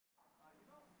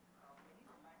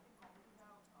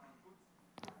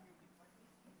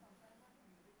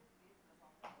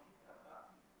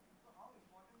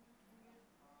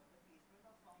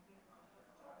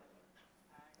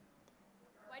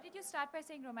did you start by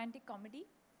saying romantic comedy?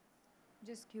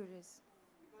 Just curious.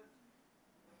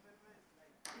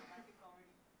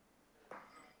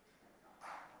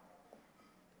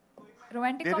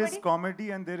 Romantic There comedy? is comedy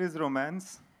and there is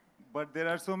romance, but there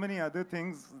are so many other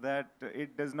things that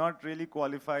it does not really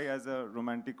qualify as a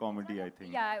romantic comedy, I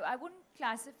think. Yeah, I wouldn't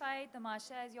classify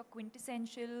Tamasha as your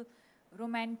quintessential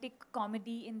romantic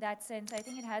comedy in that sense. I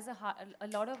think it has a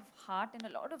lot of heart and a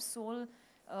lot of soul,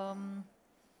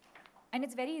 and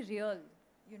it's very real,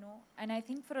 you know. And I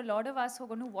think for a lot of us who are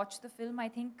going to watch the film, I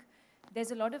think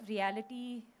there's a lot of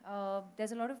reality,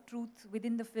 there's a lot of truth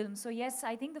within the film. So yes,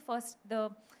 I think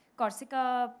the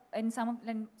Corsica and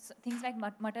things like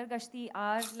Matar Gashti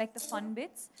are like the fun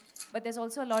bits, but there's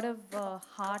also a lot of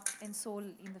heart and soul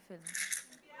in the film.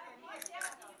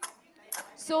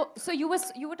 So you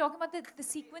were talking about the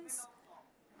sequence.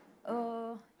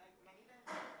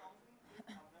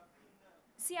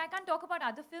 See, I can't talk about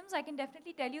other films. I can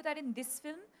definitely tell you that in this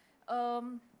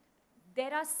film,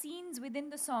 there are scenes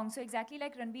within the song. So exactly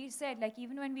like Ranbir said, like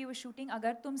even when we were shooting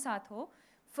Agar Tum Saath Ho,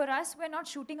 for us, we're not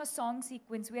shooting a song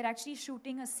sequence. We're actually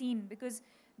shooting a scene because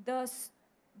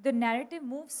the narrative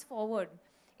moves forward.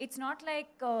 It's not like,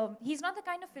 he's not the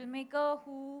kind of filmmaker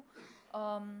who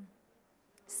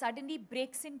suddenly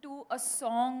breaks into a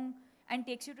song and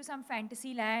takes you to some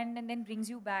fantasy land and then brings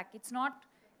you back. It's not,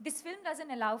 this film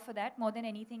doesn't allow for that more than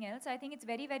anything else. I think it's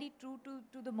very, very true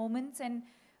to the moments, and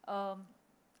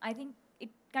I think it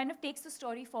kind of takes the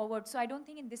story forward. So I don't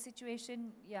think in this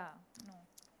situation, yeah, no.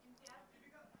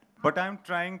 But I'm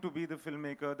trying to be the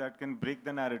filmmaker that can break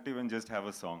the narrative and just have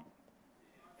a song.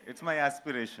 It's my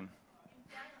aspiration.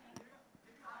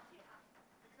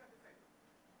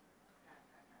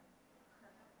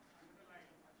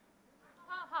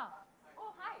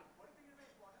 Oh, hi.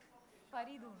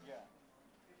 Faridun. Yeah.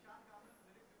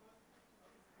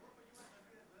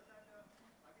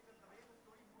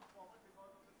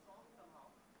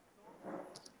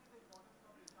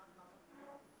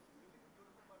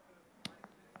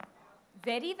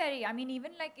 Very, very. I mean,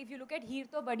 even like if you look at Heer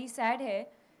To Badi Sad Hai,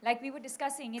 like we were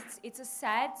discussing, it's a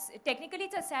sad, technically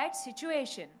it's a sad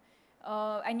situation.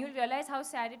 And you'll realize how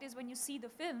sad it is when you see the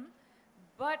film.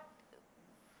 But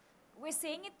we're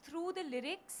saying it through the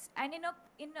lyrics and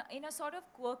in a sort of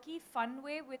quirky, fun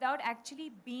way without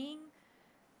actually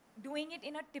doing it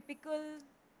in a typical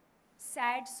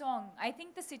sad song. I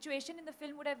think the situation in the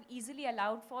film would have easily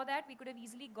allowed for that. We could have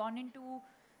easily gone into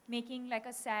making like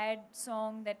a sad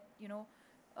song that, you know,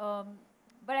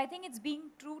 but I think it's being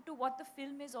true to what the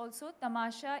film is also.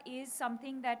 Tamasha is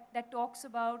something that talks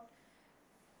about,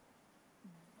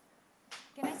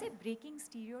 can I say breaking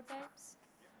stereotypes?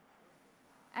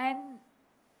 And